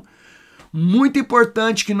lição muito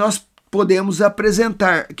importante que nós podemos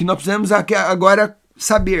apresentar, que nós precisamos agora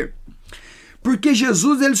saber. Porque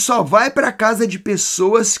Jesus ele só vai para a casa de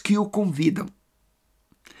pessoas que o convidam.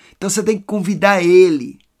 Então você tem que convidar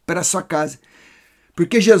ele para a sua casa.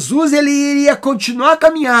 Porque Jesus ele iria continuar a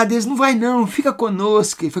caminhada, eles não vai não, fica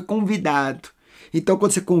conosco, ele foi convidado. Então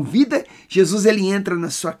quando você convida, Jesus ele entra na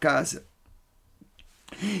sua casa.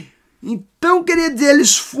 Então, queridos,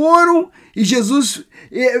 eles foram e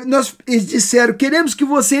eles disseram, queremos que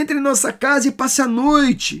você entre em nossa casa e passe a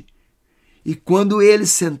noite. E quando eles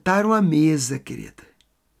sentaram à mesa, querida,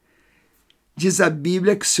 diz a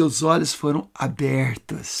Bíblia que seus olhos foram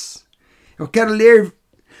abertos. Eu quero ler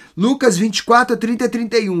Lucas 24, 30 e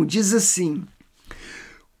 31, diz assim,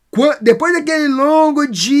 depois daquele longo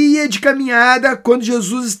dia de caminhada, quando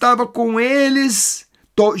Jesus estava com eles,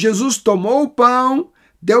 Jesus tomou o pão,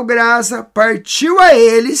 deu graça, partiu a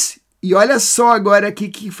eles, e olha só agora aqui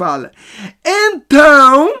que fala.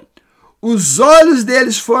 Então, os olhos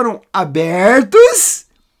deles foram abertos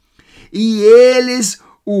e eles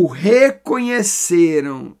o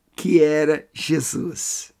reconheceram que era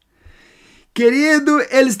Jesus. Querido,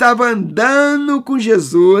 ele estava andando com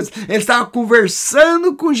Jesus, ele estava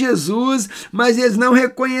conversando com Jesus, mas eles não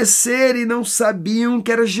reconheceram e não sabiam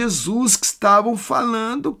que era Jesus que estavam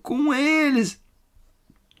falando com eles.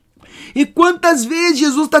 E quantas vezes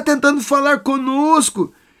Jesus está tentando falar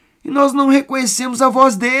conosco e nós não reconhecemos a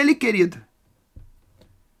voz dele, querido.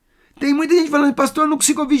 Tem muita gente falando, pastor, eu não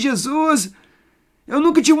consigo ouvir Jesus, eu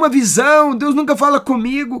nunca tive uma visão, Deus nunca fala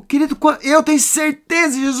comigo. Querido, eu tenho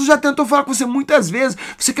certeza, Jesus já tentou falar com você muitas vezes,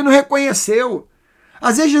 você que não reconheceu.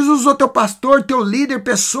 Às vezes Jesus usou teu pastor, teu líder,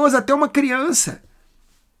 pessoas, até uma criança.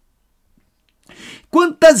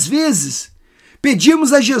 Quantas vezes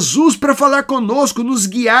pedimos a Jesus para falar conosco, nos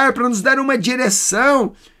guiar, para nos dar uma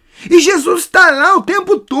direção. E Jesus está lá o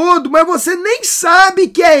tempo todo, mas você nem sabe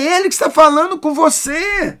que é Ele que está falando com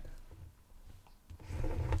você.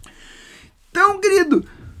 Então, querido,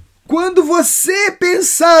 quando você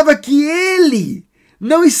pensava que Ele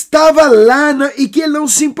não estava lá e que Ele não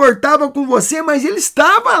se importava com você, mas Ele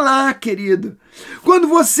estava lá, querido. Quando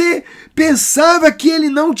você pensava que Ele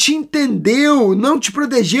não te entendeu, não te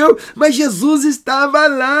protegeu, mas Jesus estava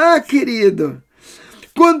lá, querido.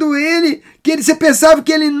 Quando você pensava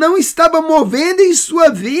que Ele não estava movendo em sua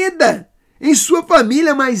vida, em sua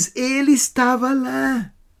família, mas Ele estava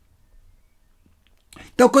lá.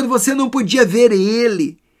 Então, quando você não podia ver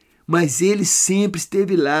Ele, mas Ele sempre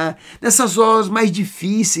esteve lá, nessas horas mais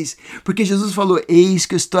difíceis, porque Jesus falou, eis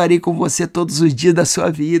que eu estarei com você todos os dias da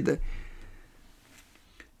sua vida.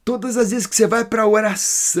 Todas as vezes que você vai para a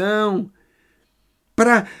oração,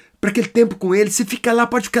 para aquele tempo com Ele, você fica lá,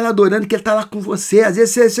 pode ficar lá adorando que Ele está lá com você. Às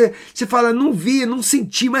vezes você fala, não vi, não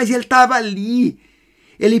senti, mas Ele estava ali.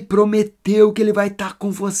 Ele prometeu que Ele vai estar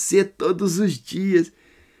com você todos os dias.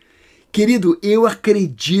 Querido, eu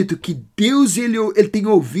acredito que Deus ele tem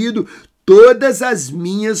ouvido todas as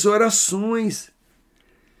minhas orações.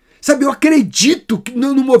 Sabe, eu acredito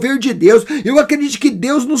no mover de Deus. Eu acredito que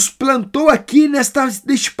Deus nos plantou aqui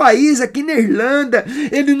neste país, aqui na Irlanda.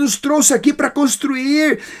 Ele nos trouxe aqui para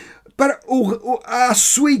construir para a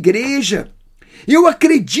sua igreja. Eu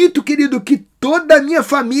acredito, querido, que toda a minha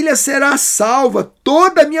família será salva.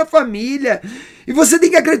 Toda a minha família. E você tem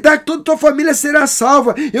que acreditar que toda a tua família será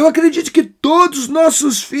salva. Eu acredito que todos os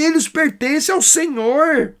nossos filhos pertencem ao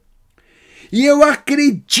Senhor. E eu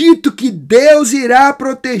acredito que Deus irá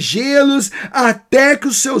protegê-los até que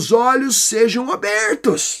os seus olhos sejam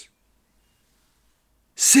abertos.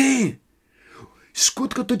 Sim,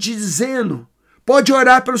 escuta o que eu estou te dizendo. Pode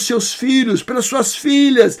orar pelos seus filhos, pelas suas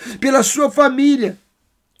filhas, pela sua família.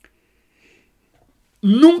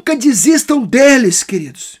 Nunca desistam deles,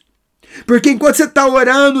 queridos. Porque enquanto você está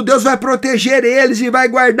orando, Deus vai proteger eles e vai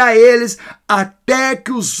guardar eles até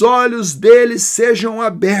que os olhos deles sejam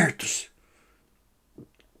abertos.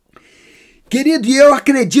 Querido, e eu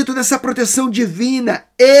acredito nessa proteção divina.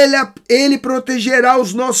 Ele protegerá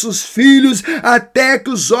os nossos filhos até que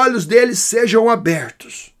os olhos deles sejam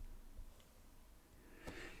abertos.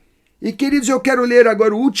 E queridos, eu quero ler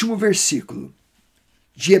agora o último versículo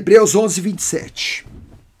de Hebreus 11, 27.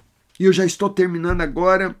 E eu já estou terminando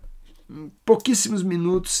agora, em pouquíssimos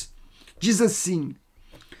minutos. Diz assim: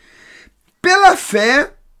 pela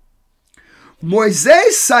fé,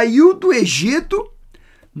 Moisés saiu do Egito,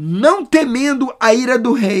 não temendo a ira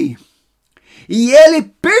do rei. E ele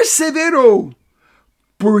perseverou,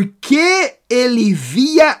 porque ele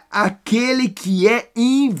via aquele que é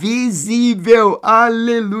invisível.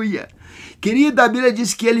 Aleluia. Querida, a Bíblia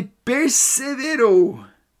diz que ele perseverou,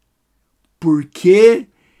 porque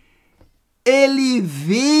ele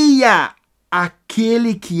via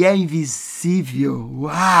aquele que é invisível.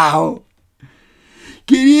 Uau!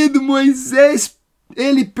 Querido, Moisés,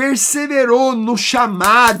 ele perseverou no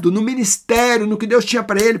chamado, no ministério, no que Deus tinha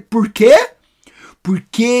para ele. Por quê?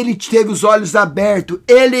 Porque ele teve os olhos abertos.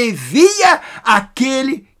 Ele via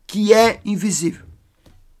aquele que é invisível.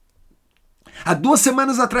 Há 2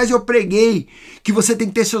 semanas atrás eu preguei que você tem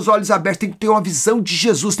que ter seus olhos abertos, tem que ter uma visão de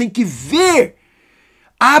Jesus, tem que ver.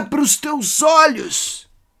 Abra os teus olhos.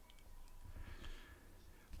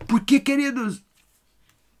 Porque, queridos,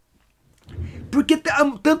 porque há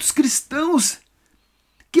tantos cristãos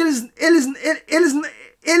que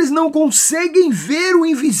eles não conseguem ver o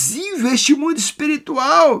invisível, este mundo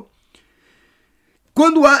espiritual.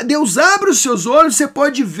 Quando Deus abre os seus olhos, você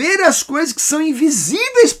pode ver as coisas que são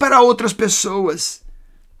invisíveis para outras pessoas.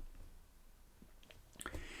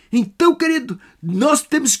 Então, querido, nós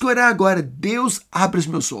temos que orar agora. Deus, abre os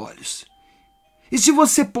meus olhos. E se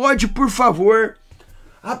você pode, por favor,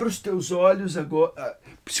 abra os teus olhos agora.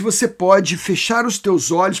 Se você pode fechar os teus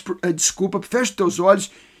olhos, fecha os teus olhos.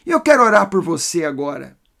 E eu quero orar por você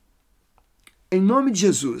agora. Em nome de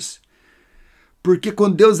Jesus. Porque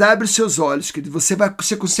quando Deus abre os seus olhos, querido,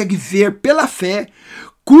 você consegue ver pela fé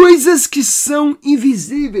coisas que são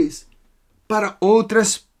invisíveis para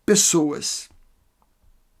outras pessoas.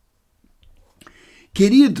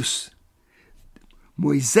 Queridos,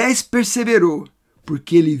 Moisés perseverou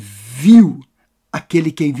porque ele viu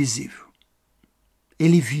aquele que é invisível.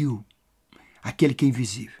 Ele viu aquele que é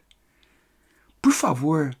invisível. Por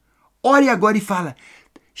favor, ore agora e fala: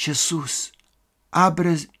 Jesus,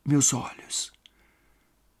 abra meus olhos.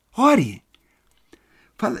 Ore.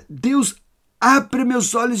 Fala: Deus, abra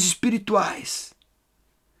meus olhos espirituais.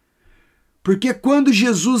 Porque quando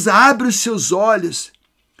Jesus abre os seus olhos,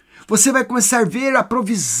 você vai começar a ver a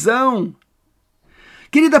provisão.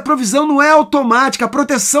 Querida, a provisão não é automática, a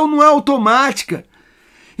proteção não é automática.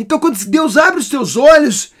 Então, quando Deus abre os teus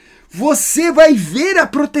olhos, você vai ver a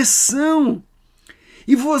proteção.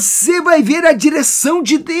 E você vai ver a direção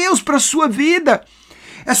de Deus para a sua vida.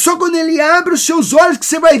 É só quando Ele abre os seus olhos que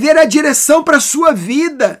você vai ver a direção para a sua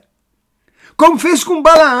vida. Como fez com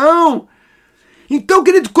Balaão. Então,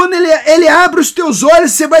 querido, quando ele abre os teus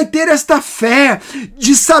olhos, você vai ter esta fé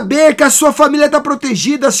de saber que a sua família está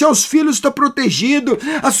protegida, seus filhos estão protegidos,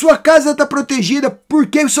 a sua casa está protegida,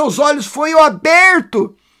 porque os seus olhos foram abertos.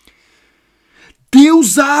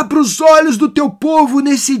 Deus, abre os olhos do teu povo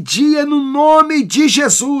nesse dia, no nome de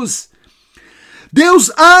Jesus.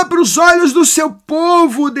 Deus, abre os olhos do seu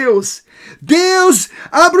povo, Deus. Deus,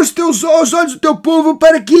 abre os olhos do teu povo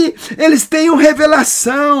para que eles tenham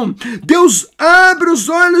revelação. Deus, abre os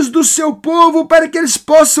olhos do seu povo para que eles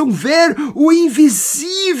possam ver o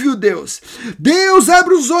invisível, Deus. Deus,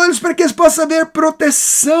 abre os olhos para que eles possam ver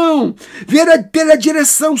proteção, ter a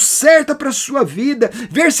direção certa para a sua vida,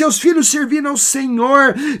 ver seus filhos servindo ao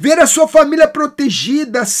Senhor, ver a sua família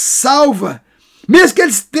protegida, salva, mesmo que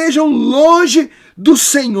eles estejam longe do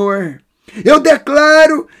Senhor. Eu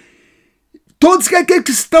declaro, todos aqueles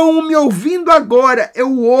que estão me ouvindo agora,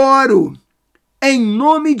 eu oro em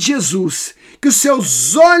nome de Jesus, que os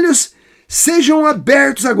seus olhos sejam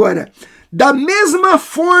abertos agora, da mesma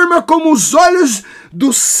forma como os olhos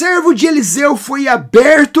do servo de Eliseu foi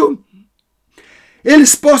aberto,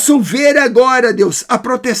 eles possam ver agora, Deus, a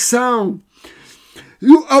proteção.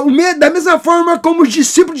 Da mesma forma como os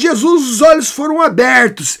discípulos de Jesus, os olhos foram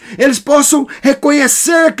abertos, eles possam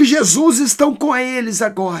reconhecer que Jesus está com eles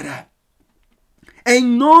agora. Em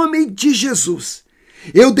nome de Jesus,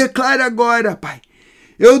 eu declaro agora, Pai,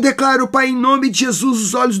 Pai, em nome de Jesus,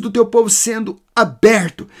 os olhos do teu povo sendo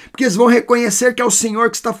abertos, porque eles vão reconhecer que é o Senhor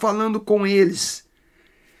que está falando com eles.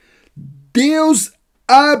 Deus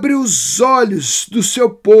abre os olhos do seu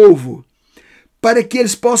povo, para que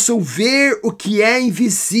eles possam ver o que é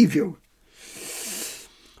invisível.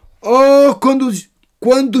 Oh,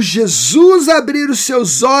 quando Jesus abrir os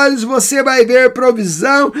seus olhos, você vai ver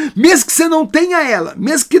provisão, mesmo que você não tenha ela,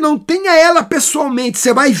 mesmo que não tenha ela pessoalmente,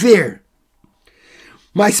 você vai ver.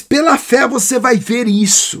 Mas pela fé você vai ver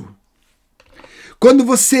isso. Quando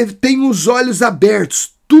você tem os olhos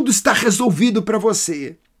abertos, tudo está resolvido para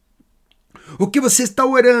você. O que você está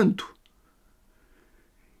orando,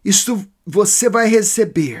 isso você vai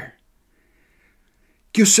receber.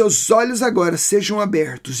 Que os seus olhos agora sejam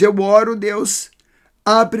abertos. Eu oro, Deus,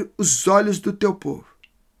 abre os olhos do teu povo.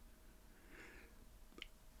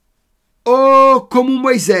 Oh, como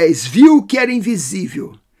Moisés viu o que era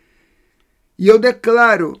invisível. E eu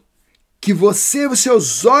declaro que os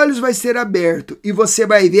seus olhos vai ser abertos e você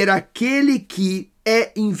vai ver aquele que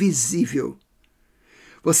é invisível.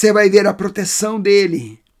 Você vai ver a proteção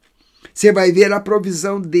dele. Você vai ver a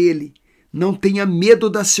provisão dele. Não tenha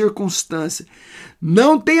medo da circunstância.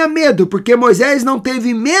 Não tenha medo, porque Moisés não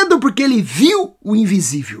teve medo porque ele viu o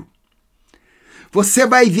invisível. Você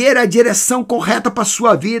vai ver a direção correta para a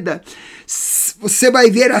sua vida. Você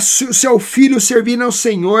vai ver o seu filho servindo ao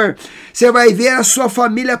Senhor. Você vai ver a sua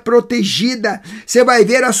família protegida. Você vai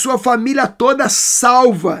ver a sua família toda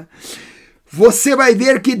salva. Você vai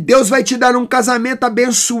ver que Deus vai te dar um casamento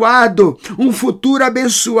abençoado, um futuro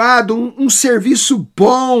abençoado, um serviço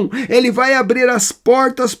bom. Ele vai abrir as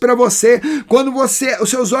portas para você. Quando os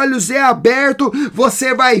seus olhos é aberto,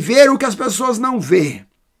 você vai ver o que as pessoas não vê.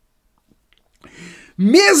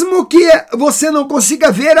 Mesmo que você não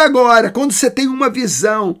consiga ver agora, quando você tem uma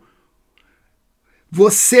visão,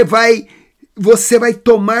 você vai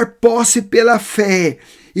tomar posse pela fé.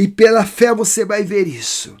 E pela fé você vai ver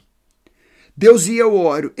isso. Deus, e eu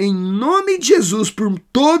oro em nome de Jesus por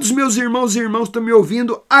todos os meus irmãos e irmãs que estão me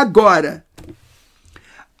ouvindo agora.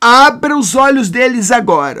 Abra os olhos deles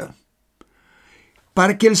agora,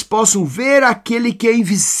 para que eles possam ver aquele que é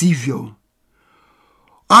invisível.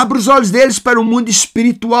 Abra os olhos deles para o mundo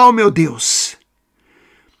espiritual, meu Deus.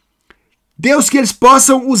 Deus, que eles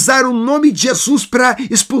possam usar o nome de Jesus para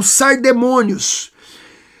expulsar demônios.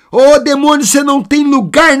 Oh, demônio, você não tem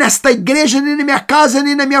lugar nesta igreja, nem na minha casa,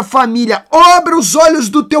 nem na minha família. Abra os olhos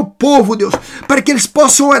do teu povo, Deus, para que eles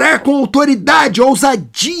possam orar com autoridade,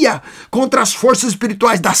 ousadia contra as forças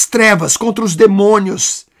espirituais das trevas, contra os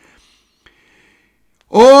demônios.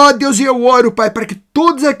 Oh, Deus, eu oro, Pai, para que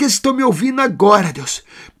todos aqueles que estão me ouvindo agora, Deus,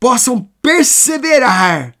 possam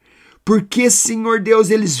perseverar, porque, Senhor Deus,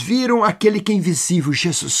 eles viram aquele que é invisível,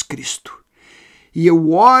 Jesus Cristo. E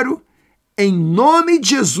eu oro em nome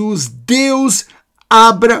de Jesus, Deus,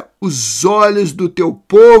 abra os olhos do teu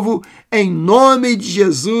povo, em nome de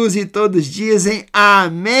Jesus, e todos dizem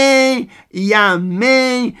amém e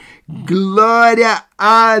amém. Glória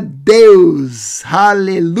a Deus,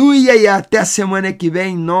 aleluia, e até a semana que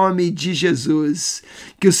vem, em nome de Jesus.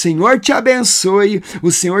 Que o Senhor te abençoe,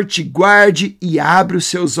 o Senhor te guarde e abra os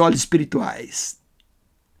seus olhos espirituais.